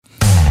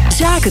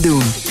Zaken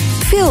doen.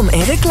 Film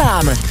en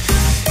reclame.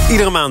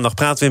 Iedere maandag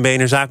praten we in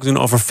BNR Zaken doen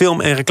over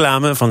film en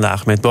reclame.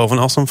 Vandaag met Bo van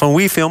Assem van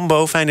WeFilm.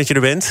 Bo, fijn dat je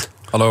er bent.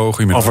 Hallo,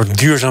 goedemiddag. Over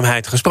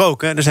duurzaamheid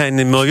gesproken. Er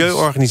zijn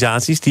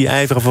milieuorganisaties die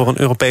ijveren voor een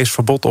Europees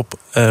verbod op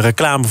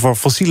reclame voor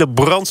fossiele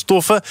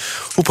brandstoffen.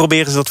 Hoe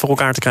proberen ze dat voor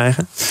elkaar te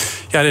krijgen?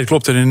 Ja, dit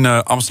klopt. En in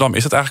Amsterdam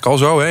is dat eigenlijk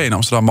al zo. Hè. In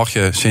Amsterdam mag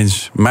je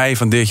sinds mei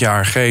van dit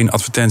jaar geen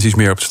advertenties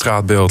meer op het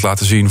straatbeeld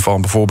laten zien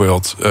van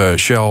bijvoorbeeld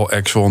Shell,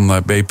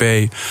 Exxon,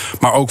 BP.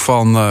 Maar ook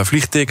van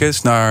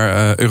vliegtickets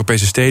naar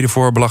Europese steden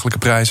voor belachelijke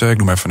prijzen. Ik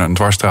noem even een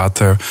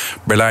dwarsstraat.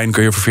 Berlijn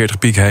kun je voor 40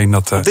 piek heen.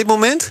 Op dit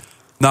moment?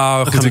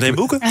 Nou, goed, gaan we meteen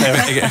boeken.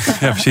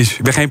 Ja, precies.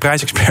 Ik ben geen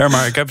prijsexpert,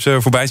 maar ik heb ze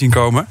voorbij zien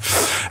komen.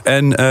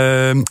 En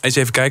eens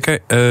even kijken.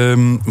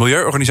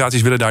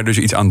 Milieuorganisaties willen daar dus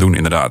iets aan doen,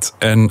 inderdaad.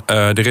 En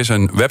er is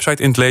een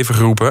website in het leven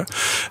geroepen.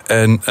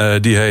 En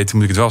die heet,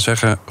 moet ik het wel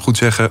zeggen, goed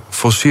zeggen,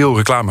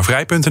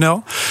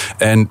 fossielreclamevrij.nl.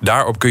 En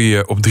daarop kun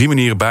je op 3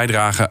 manieren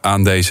bijdragen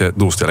aan deze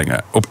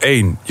doelstellingen. Op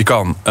 1, je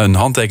kan een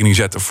handtekening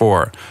zetten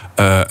voor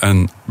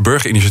een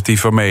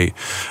burgerinitiatief waarmee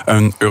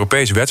een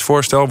Europees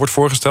wetsvoorstel wordt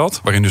voorgesteld,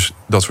 waarin dus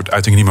dat soort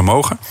uitingen niet meer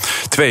mogen.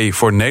 2,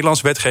 voor de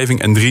Nederlandse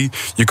wetgeving. En 3,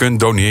 je kunt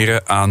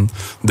doneren aan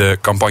de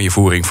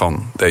campagnevoering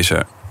van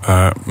deze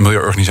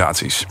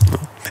milieuorganisaties.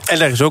 En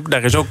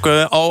daar is ook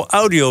al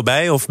audio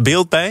bij of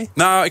beeld bij?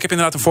 Nou, ik heb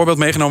inderdaad een voorbeeld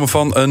meegenomen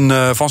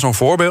van zo'n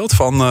voorbeeld.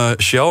 Van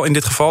Shell in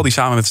dit geval, die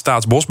samen met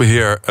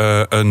Staatsbosbeheer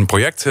een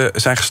project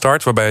zijn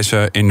gestart, waarbij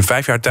ze in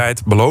 5 jaar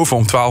tijd beloven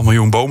om 12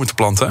 miljoen bomen te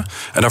planten.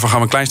 En daarvan gaan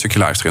we een klein stukje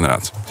luisteren,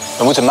 inderdaad.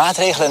 We moeten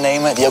maatregelen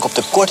nemen die ook op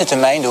de korte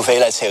termijn de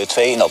hoeveelheid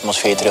CO2 in de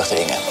atmosfeer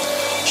terugdringen.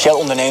 Shell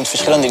onderneemt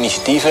verschillende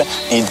initiatieven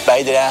die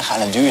bijdragen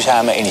aan een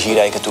duurzame,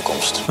 energierijke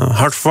toekomst.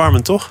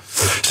 Hartverwarmend, toch?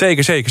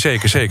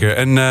 Zeker.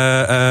 En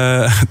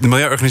de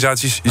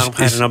milieuorganisaties... Waarom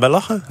ga je er nou bij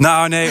lachen?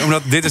 Nou, nee,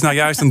 omdat dit is nou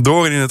juist een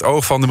doorn in het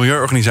oog van de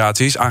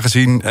milieuorganisaties.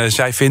 Aangezien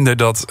zij vinden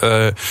dat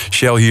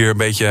Shell hier een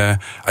beetje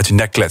uit zijn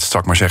nek kletst, zal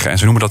ik maar zeggen. En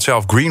ze noemen dat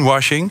zelf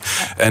greenwashing.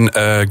 En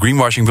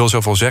greenwashing wil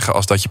zoveel zeggen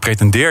als dat je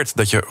pretendeert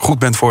dat je goed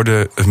bent voor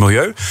het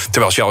milieu.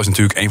 Terwijl Shell is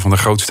natuurlijk een van de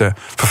grootste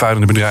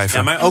vervuilende bedrijven.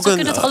 Ja, maar ook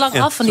kunnen het al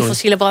lang af van die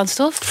fossiele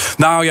brandstof?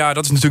 Nou ja,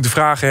 dat is natuurlijk de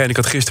vraag. Hè. En ik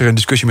had gisteren een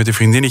discussie met een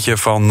vriendinnetje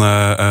van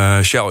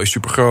Shell is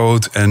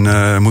supergroot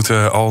en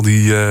moeten al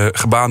die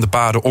gebaande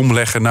paden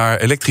omleggen naar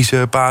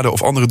elektrische paden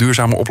of andere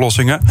duurzame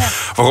oplossingen. Ja.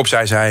 Waarop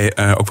zij zei,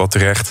 ook wel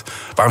terecht,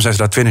 waarom zijn ze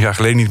daar 20 jaar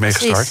geleden niet mee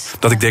gestart?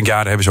 Dat ik denk, ja,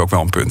 daar hebben ze ook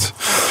wel een punt.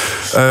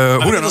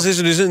 Inmiddels is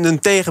er dus een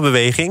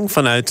tegenbeweging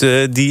vanuit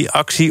die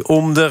actie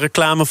om de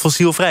reclame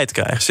fossielvrij te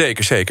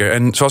krijgen. Zeker.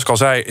 En zoals ik al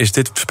zei, is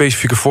dit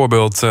specifieke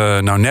voorbeeld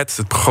nou net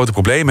het grote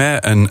probleem. Hè?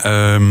 En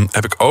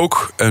heb ik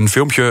ook een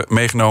filmpje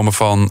meegenomen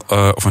van,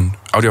 of een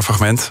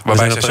audiofragment,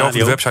 waarbij zij zelf op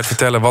de website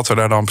vertellen wat ze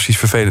daar dan precies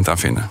vervelend aan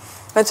vinden.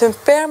 Met hun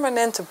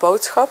permanente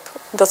boodschap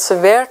dat ze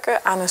werken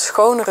aan een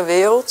schonere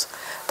wereld,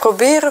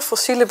 proberen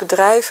fossiele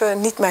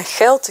bedrijven niet mijn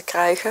geld te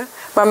krijgen,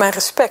 maar mijn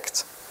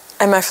respect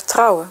en mijn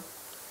vertrouwen.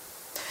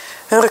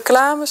 Hun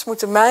reclames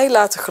moeten mij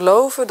laten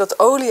geloven dat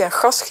olie- en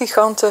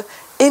gasgiganten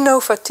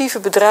innovatieve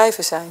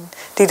bedrijven zijn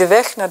die de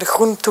weg naar de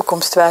groene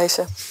toekomst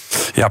wijzen.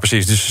 Ja,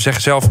 precies. Dus ze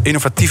zeggen zelf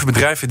innovatieve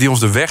bedrijven die ons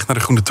de weg naar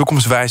de groene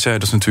toekomst wijzen.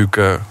 Dat is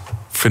natuurlijk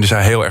vinden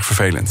zij heel erg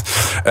vervelend.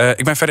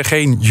 Ik ben verder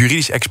geen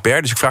juridisch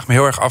expert, dus ik vraag me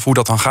heel erg af hoe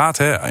dat dan gaat.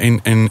 Hè.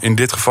 In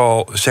dit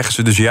geval zeggen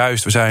ze dus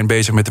juist, we zijn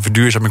bezig met de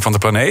verduurzaming van de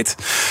planeet.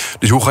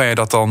 Dus hoe ga je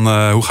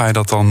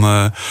dat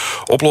dan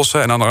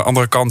oplossen? En aan de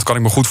andere kant kan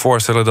ik me goed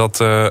voorstellen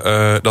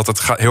dat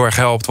het heel erg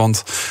helpt.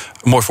 Want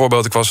een mooi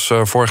voorbeeld, ik was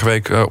vorige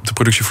week op de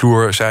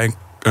productievloer, zei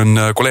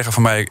een collega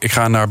van mij, ik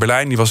ga naar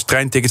Berlijn, die was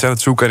treintickets aan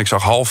het zoeken en ik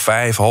zag 5:30,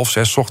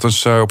 5:30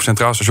 ochtends op het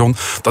Centraal Station,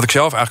 dat ik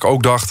zelf eigenlijk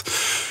ook dacht,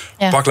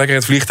 pak lekker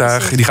het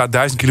vliegtuig, die gaat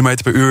 1000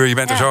 kilometer per uur, je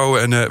bent er zo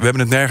en we hebben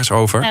het nergens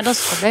over. Ja, dat is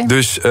het probleem.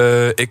 Dus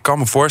ik kan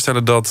me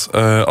voorstellen dat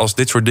als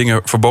dit soort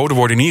dingen verboden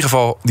worden, in ieder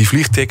geval die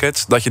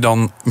vliegtickets, dat je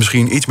dan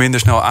misschien iets minder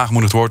snel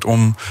aangemoedigd wordt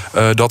om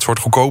dat soort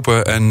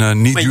goedkope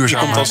en niet duurzaam.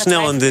 Je komt al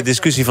snel in de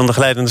discussie van de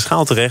glijdende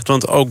schaal terecht,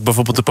 want ook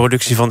bijvoorbeeld de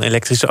productie van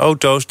elektrische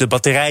auto's, de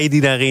batterijen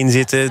die daarin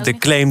zitten, de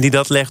claim die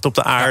dat legt op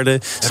de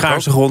aarde,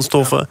 schaarse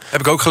grondstoffen. Heb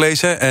ik ook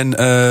gelezen en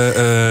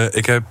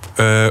ik heb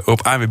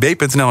op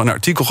anwb.nl een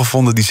artikel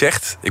gevonden die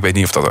zegt, ik weet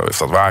niet of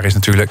dat waar is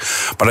natuurlijk,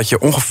 maar dat je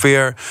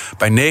ongeveer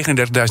bij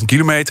 39.000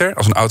 kilometer,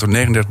 als een auto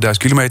 39.000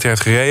 kilometer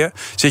heeft gereden,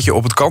 zit je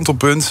op het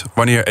kantelpunt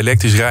wanneer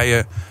elektrisch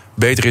rijden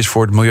beter is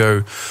voor het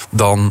milieu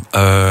dan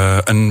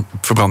een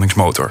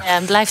verbrandingsmotor. Ja,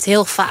 het blijft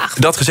heel vaag.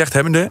 Dat gezegd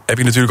hebbende heb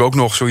je natuurlijk ook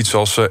nog zoiets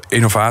als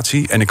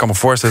innovatie. En ik kan me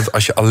voorstellen dat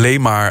als je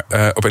alleen maar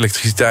op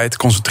elektriciteit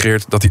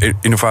concentreert, dat die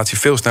innovatie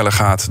veel sneller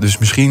gaat. Dus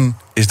misschien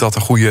is dat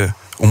een goede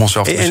om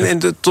onszelf te beseffen.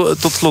 En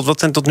tot slot, wat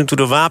zijn tot nu toe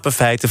de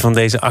wapenfeiten van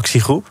deze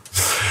actiegroep?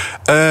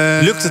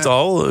 Lukt het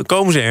al?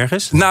 Komen ze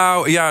ergens?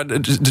 Nou ja,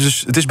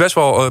 dus het is best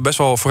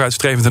wel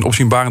vooruitstrevend en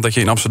opzienbarend dat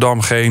je in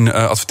Amsterdam geen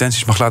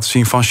advertenties mag laten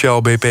zien van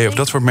Shell, BP of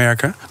dat soort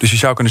merken. Dus je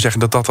zou kunnen zeggen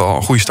dat dat al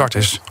een goede start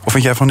is. Of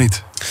vind jij van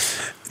niet?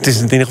 Het is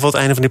in ieder geval het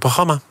einde van dit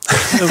programma.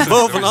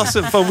 Bo van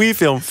Assen van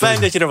WeFilm.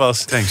 Fijn dat je er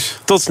was. Thanks.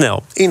 Tot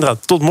snel. Indra,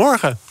 tot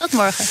morgen. Tot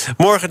morgen.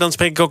 Morgen dan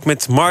spreek ik ook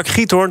met Mark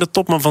Giethoorn, de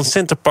topman van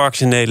Center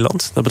Parcs in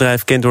Nederland. Dat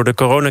bedrijf kent door de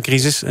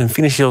coronacrisis een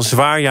financieel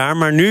zwaar jaar.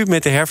 Maar nu,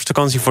 met de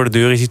herfstvakantie voor de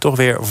deur, is hij toch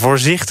weer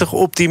voorzichtig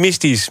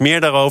optimistisch.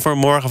 Meer daarover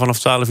morgen vanaf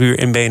 12 uur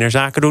in BNR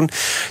Zaken doen.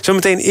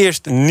 Zometeen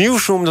eerst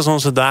Nieuwsroom, dat is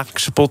onze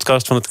dagelijkse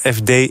podcast van het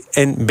FD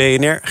en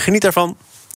BNR. Geniet daarvan.